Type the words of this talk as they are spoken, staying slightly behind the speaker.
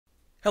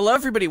Hello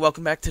everybody,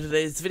 welcome back to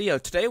today's video.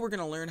 Today we're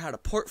going to learn how to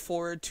port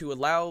forward to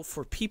allow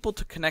for people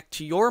to connect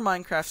to your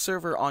Minecraft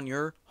server on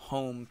your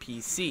home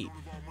PC.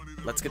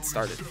 Let's get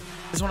started.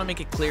 I just want to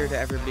make it clear to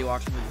everybody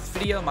watching this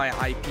video, my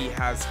IP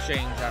has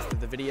changed after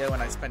the video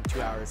and I spent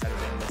 2 hours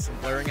editing this and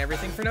blurring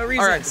everything for no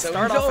reason. Alright, so to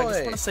start off, I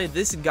just want to say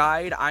this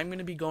guide, I'm going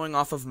to be going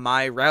off of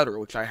my router,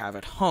 which I have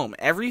at home.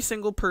 Every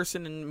single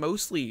person, and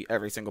mostly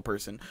every single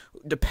person,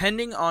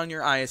 depending on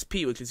your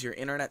ISP, which is your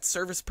internet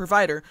service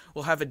provider,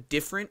 will have a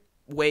different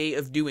way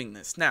of doing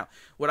this. Now,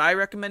 what I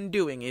recommend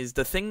doing is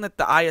the thing that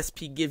the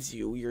ISP gives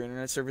you, your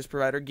internet service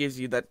provider gives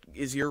you, that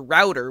is your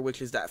router, which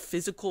is that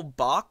physical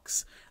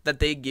box that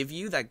they give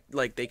you, that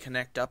like they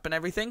connect up and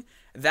everything.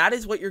 That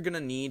is what you're going to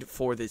need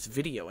for this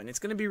video, and it's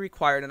going to be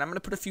required, and I'm going to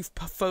put a few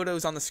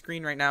photos on the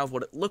screen right now of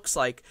what it looks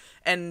like,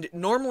 and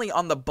normally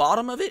on the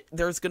bottom of it,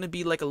 there's going to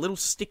be like a little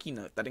sticky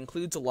note that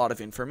includes a lot of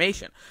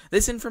information.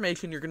 This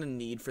information you're going to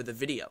need for the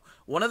video.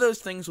 One of those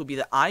things will be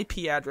the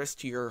IP address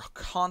to your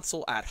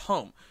console at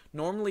home.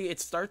 Normally, it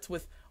starts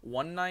with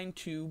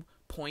 192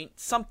 point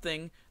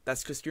something.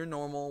 That's just your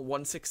normal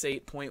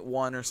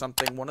 168.1 or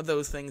something. One of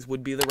those things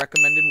would be the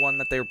recommended one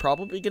that they're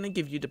probably going to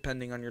give you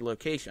depending on your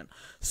location.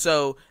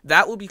 So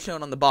that will be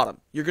shown on the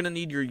bottom. You're going to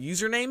need your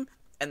username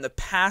and the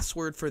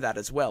password for that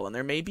as well. And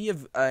there may be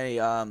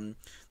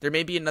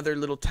another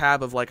little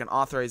tab of like an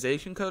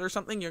authorization code or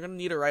something. You're going to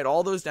need to write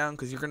all those down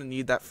because you're going to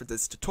need that for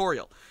this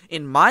tutorial.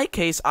 In my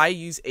case, I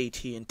use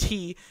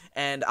AT&T,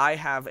 and I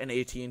have an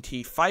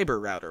AT&T fiber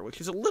router,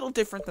 which is a little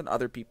different than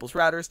other people's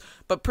routers,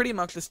 but pretty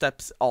much the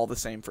steps all the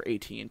same for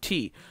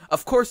AT&T.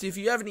 Of course, if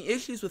you have any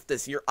issues with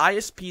this, your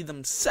ISP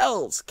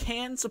themselves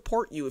can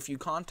support you if you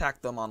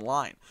contact them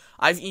online.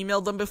 I've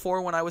emailed them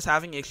before when I was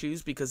having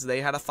issues because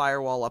they had a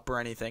firewall up or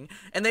anything,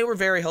 and they were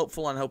very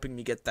helpful on helping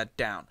me get that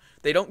down.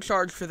 They don't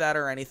charge for that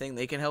or anything.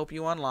 They can help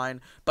you online,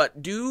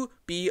 but do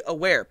be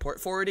aware. Port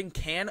forwarding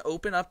can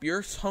open up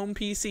your home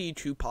PC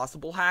to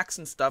possible hacks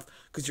and stuff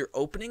because you're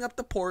opening up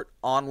the port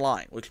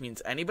online, which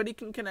means anybody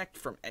can connect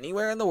from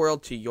anywhere in the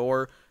world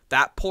to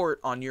that port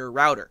on your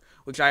router,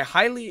 which I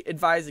highly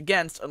advise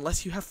against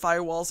unless you have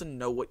firewalls and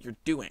know what you're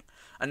doing.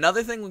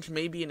 Another thing which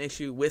may be an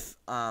issue with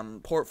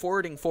port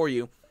forwarding for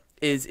you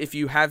is if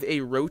you have a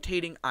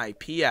rotating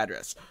IP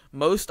address.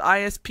 Most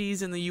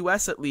ISPs in the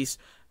US at least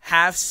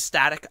have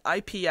static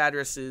IP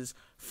addresses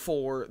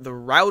for the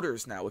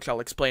routers now, which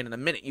I'll explain in a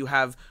minute. You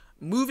have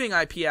moving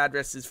IP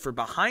addresses for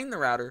behind the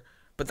router,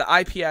 but the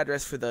IP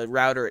address for the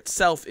router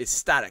itself is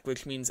static,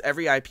 which means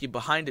every IP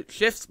behind it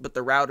shifts, but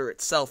the router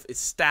itself is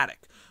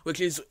static, which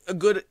is a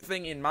good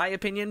thing in my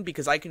opinion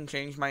because I can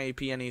change my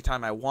IP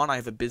anytime I want. I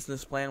have a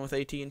business plan with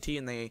AT&T,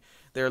 and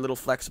they're a little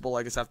flexible.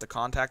 I just have to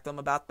contact them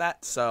about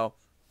that, so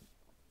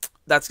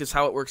that's just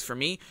how it works for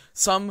me.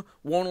 Some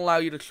won't allow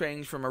you to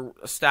change from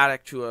a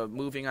static to a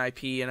moving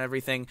IP and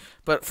everything,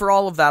 but for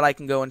all of that, I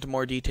can go into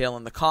more detail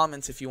in the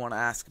comments if you want to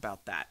ask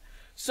about that.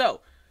 So,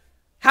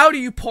 how do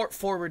you port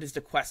forward is the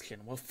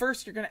question. Well,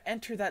 first, you're going to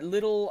enter that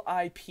little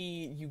IP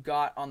you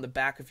got on the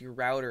back of your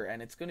router,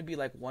 and it's going to be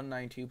like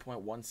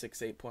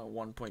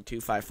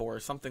 192.168.1.254 or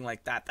something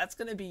like that. That's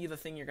going to be the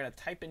thing you're going to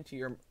type into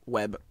your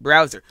web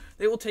browser.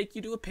 They will take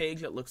you to a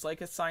page that looks like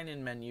a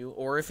sign-in menu,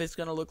 or if it's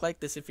going to look like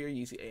this if you're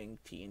using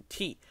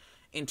AT&T.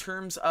 In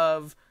terms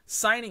of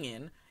signing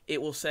in, it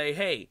will say,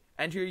 hey,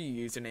 enter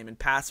your username and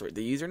password.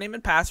 The username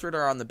and password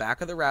are on the back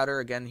of the router.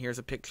 Again, here's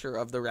a picture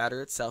of the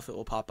router itself. It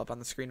will pop up on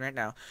the screen right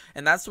now.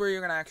 And that's where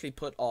you're going to actually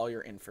put all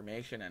your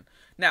information in.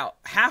 Now,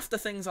 half the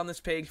things on this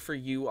page for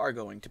you are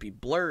going to be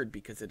blurred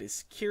because it is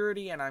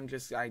security, and I'm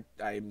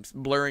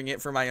blurring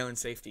it for my own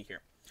safety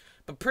here.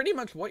 But pretty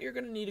much what you're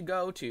going to need to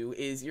go to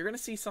is you're going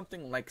to see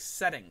something like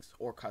settings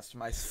or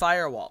customize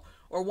firewall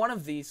or one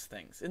of these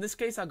things. In this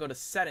case, I'll go to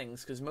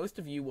settings because most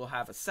of you will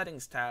have a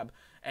settings tab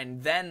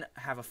and then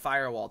have a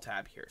firewall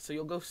tab here. So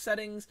you'll go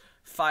settings,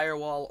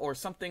 firewall, or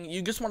something.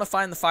 You just want to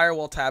find the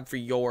firewall tab for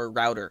your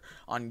router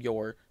on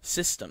your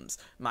systems.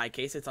 In my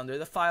case, it's under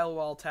the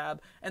firewall tab,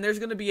 and there's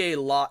going to be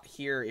a lot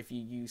here if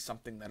you use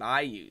something that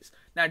I use.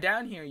 Now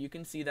down here, you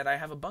can see that I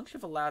have a bunch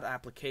of allowed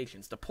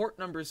applications. The port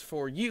numbers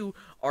for you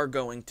are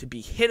going to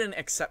be hidden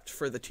except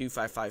for the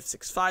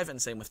 25565,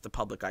 and same with the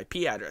public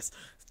IP address.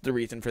 The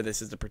reason for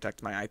this is to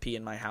protect my IP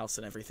in my house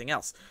and everything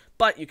else.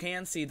 But you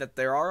can see that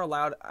there are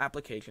allowed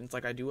applications,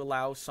 like I do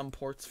allow some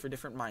ports for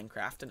different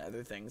Minecraft and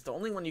other things. The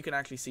only one you can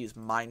actually see is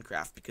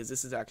Minecraft, because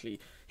this is actually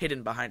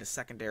hidden behind a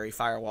secondary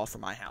firewall for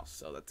my house,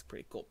 so that's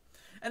pretty cool.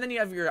 And then you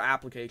have your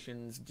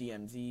applications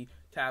DMZ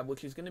tab,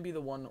 which is going to be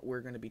the one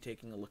we're going to be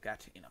taking a look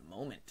at in a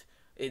moment.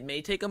 It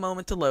may take a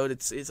moment to load.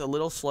 It's a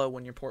little slow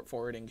when you're port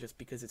forwarding just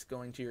because it's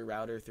going to your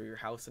router through your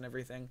house and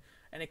everything,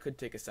 and it could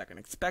take a second,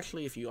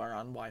 especially if you are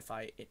on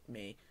Wi-Fi. It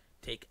may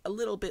take a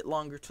little bit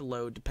longer to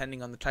load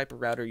depending on the type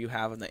of router you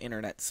have and the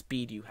internet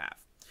speed you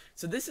have.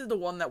 So this is the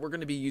one that we're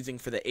going to be using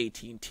for the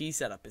AT&T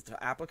setup. It's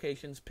the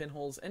Applications,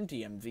 Pinholes, and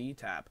DMV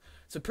tab.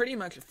 So pretty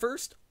much,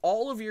 first,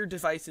 all of your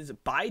devices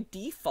by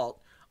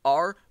default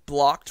are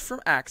blocked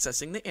from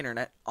accessing the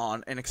internet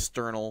on an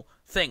external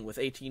thing. With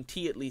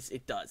AT&T, at least,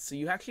 it does. So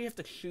you actually have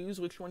to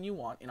choose which one you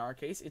want. In our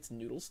case, it's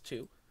Noodles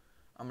 2.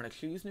 I'm going to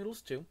choose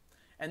Noodles 2,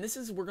 and this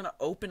is, we're going to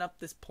open up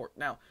this port.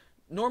 Now,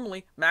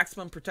 normally,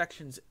 maximum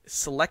protection's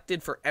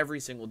selected for every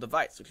single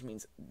device, which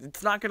means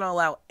it's not going to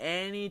allow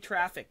any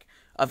traffic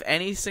of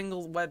any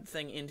single web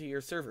thing into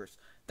your servers.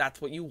 That's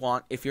what you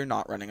want if you're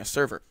not running a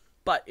server.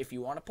 But if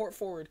you want to port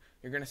forward,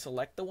 you're going to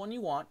select the one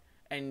you want,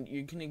 and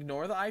you can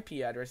ignore the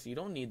IP address. You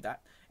don't need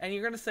that. And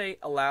you're going to say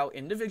allow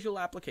individual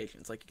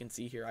applications. Like you can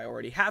see here, I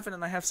already have it,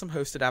 and I have some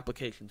hosted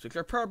applications, which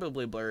are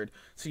probably blurred,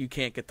 so you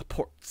can't get the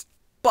ports.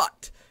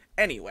 But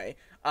anyway,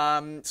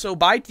 so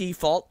by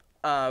default,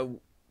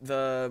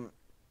 the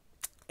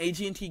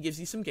AT&T gives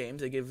you some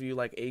games. They give you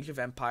like Age of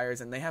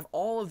Empires, and they have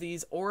all of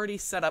these already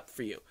set up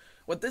for you.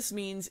 What this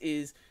means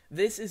is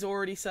this is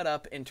already set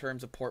up in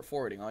terms of port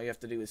forwarding. All you have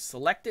to do is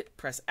select it,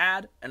 press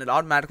add, and it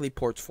automatically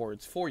ports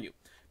forwards for you.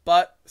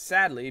 But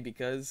sadly,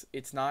 because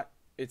it's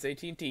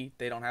AT&T,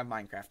 they don't have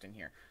Minecraft in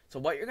here. So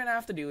what you're going to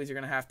have to do is you're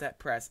going to have to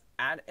press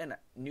add a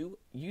new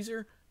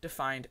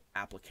user-defined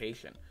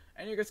application.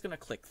 And you're just going to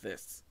click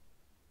this.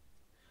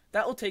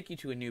 That will take you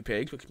to a new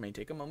page, which may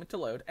take a moment to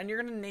load, and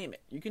you're going to name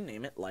it. You can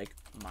name it like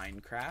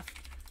Minecraft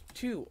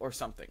 2 or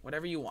something,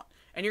 whatever you want.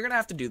 And you're going to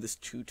have to do this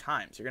 2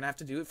 times. You're going to have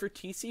to do it for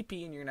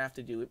TCP, and you're going to have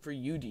to do it for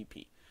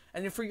UDP.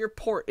 And then for your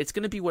port, it's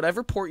going to be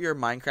whatever port your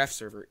Minecraft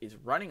server is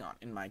running on.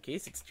 In my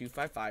case, it's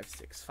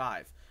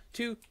 255.6.5.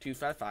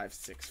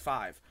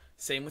 255.6.5.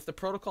 Same with the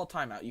protocol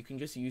timeout. You can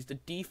just use the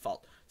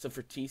default. So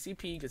for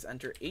TCP, just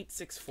enter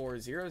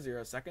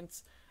 86400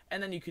 seconds,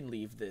 and then you can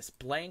leave this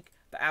blank.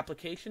 The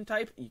application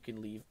type, you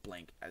can leave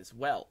blank as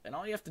well. And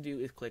all you have to do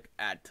is click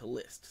add to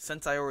list.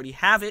 Since I already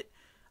have it,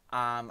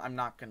 I'm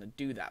not going to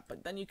do that.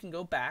 But then you can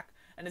go back,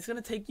 and it's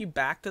going to take you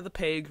back to the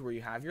page where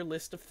you have your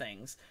list of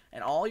things,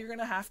 and all you're going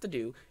to have to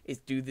do is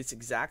do this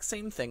exact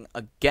same thing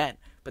again,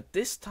 but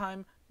this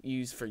time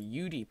use for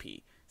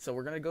UDP. So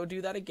we're going to go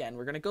do that again.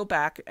 We're going to go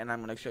back, and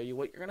I'm going to show you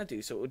what you're going to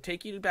do. So it would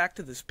take you back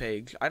to this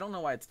page. I don't know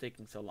why it's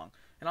taking so long.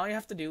 And all you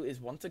have to do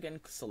is once again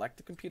select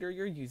the computer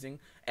you're using.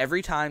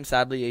 Every time,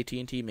 sadly,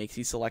 AT&T makes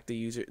you select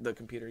the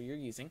computer you're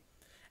using.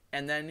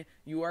 And then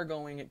you are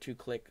going to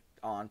click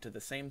on to the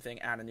same thing,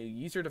 add a new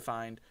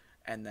user-defined,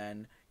 and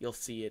then you'll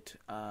see it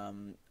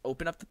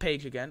open up the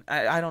page again.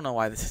 I don't know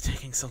why this is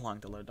taking so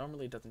long to load.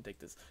 Normally it doesn't take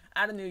this.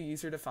 Add a new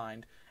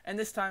user-defined, and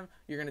this time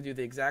you're going to do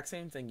the exact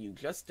same thing you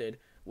just did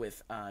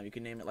with, you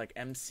can name it like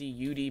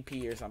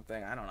MCUDP or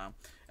something, I don't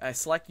know.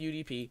 Select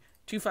UDP,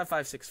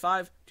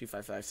 255.6.5,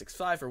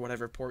 255.6.5, or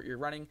whatever port you're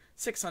running,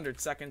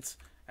 600 seconds,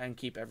 and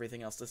keep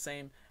everything else the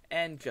same,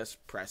 and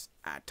just press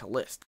add to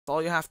list.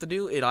 All you have to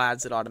do, it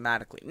adds it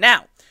automatically.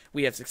 Now,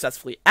 we have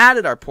successfully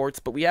added our ports,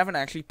 but we haven't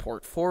actually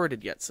port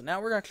forwarded yet. So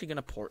now we're actually going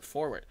to port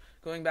forward.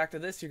 Going back to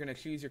this, you're going to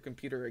choose your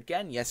computer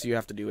again. Yes, you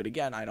have to do it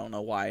again. I don't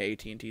know why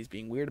AT&T is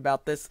being weird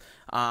about this.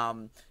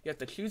 You have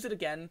to choose it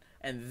again,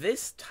 and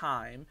this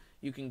time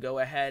you can go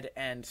ahead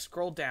and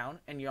scroll down,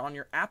 and you're on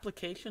your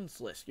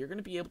applications list. You're going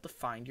to be able to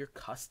find your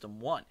custom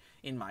one.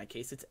 In my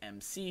case, it's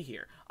MC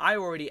here. I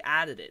already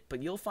added it,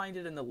 but you'll find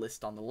it in the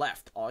list on the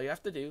left. All you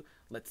have to do,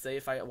 let's say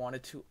if I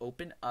wanted to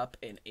open up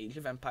an Age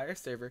of Empires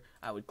server,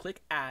 I would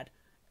click add,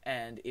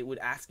 and it would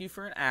ask you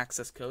for an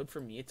access code. For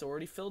me, it's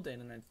already filled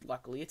in, and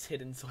luckily it's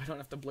hidden, so I don't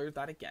have to blur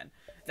that again.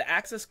 The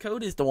access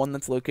code is the one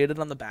that's located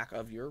on the back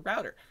of your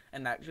router,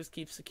 and that just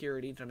keeps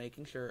security to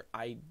making sure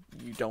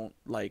you don't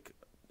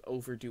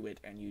overdo it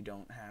and you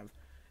don't have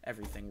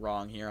everything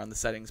wrong here on the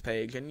settings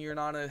page, and you're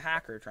not a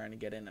hacker trying to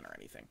get in or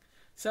anything.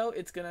 So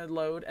it's going to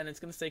load, and it's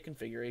going to say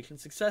configuration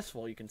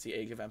successful. You can see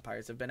Age of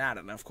Empires have been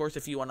added. And of course,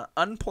 if you want to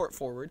unport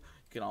forward,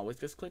 you can always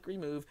just click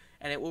remove,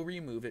 and it will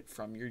remove it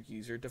from your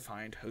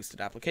user-defined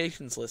hosted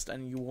applications list,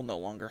 and you will no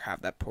longer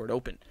have that port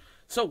open.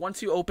 So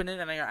once you open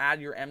it and you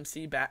add your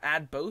MC,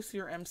 add both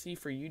your MC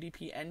for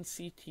UDP and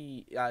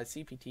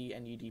CPT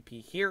and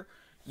UDP here,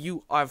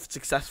 you have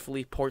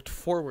successfully port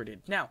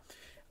forwarded. Now,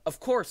 of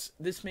course,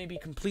 this may be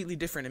completely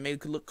different. It may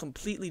look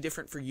completely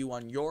different for you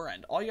on your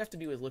end. All you have to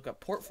do is look up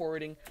port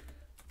forwarding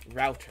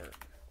router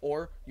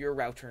or your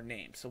router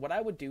name. So what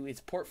I would do is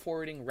port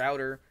forwarding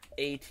router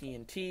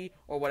AT&T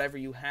or whatever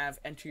you have,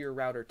 enter your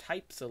router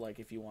type. So like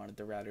if you wanted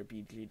the router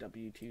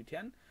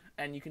BGW210,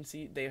 and you can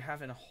see they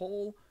have a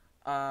whole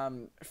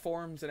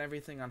forms and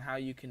everything on how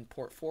you can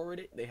port forward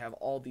it. They have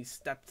all these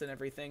steps and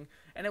everything,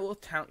 and it will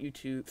count you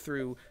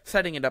through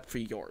setting it up for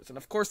yours. And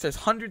of course, there's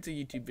hundreds of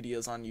YouTube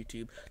videos on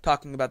YouTube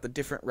talking about the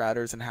different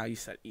routers and how you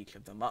set each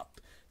of them up.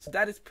 So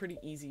that is pretty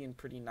easy and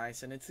pretty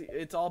nice, and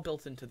it's all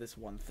built into this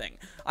one thing.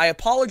 I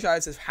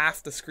apologize if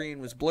half the screen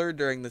was blurred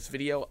during this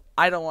video.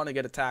 I don't want to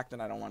get attacked and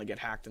I don't want to get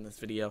hacked in this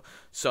video,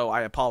 so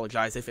I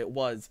apologize if it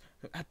was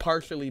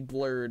partially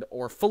blurred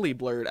or fully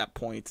blurred at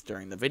points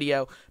during the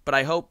video, but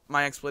I hope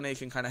my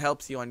explanation kind of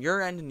helps you on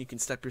your end and you can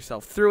step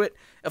yourself through it.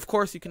 Of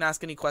course, you can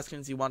ask any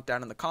questions you want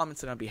down in the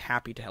comments, and I'll be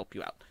happy to help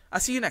you out. I'll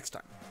see you next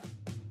time.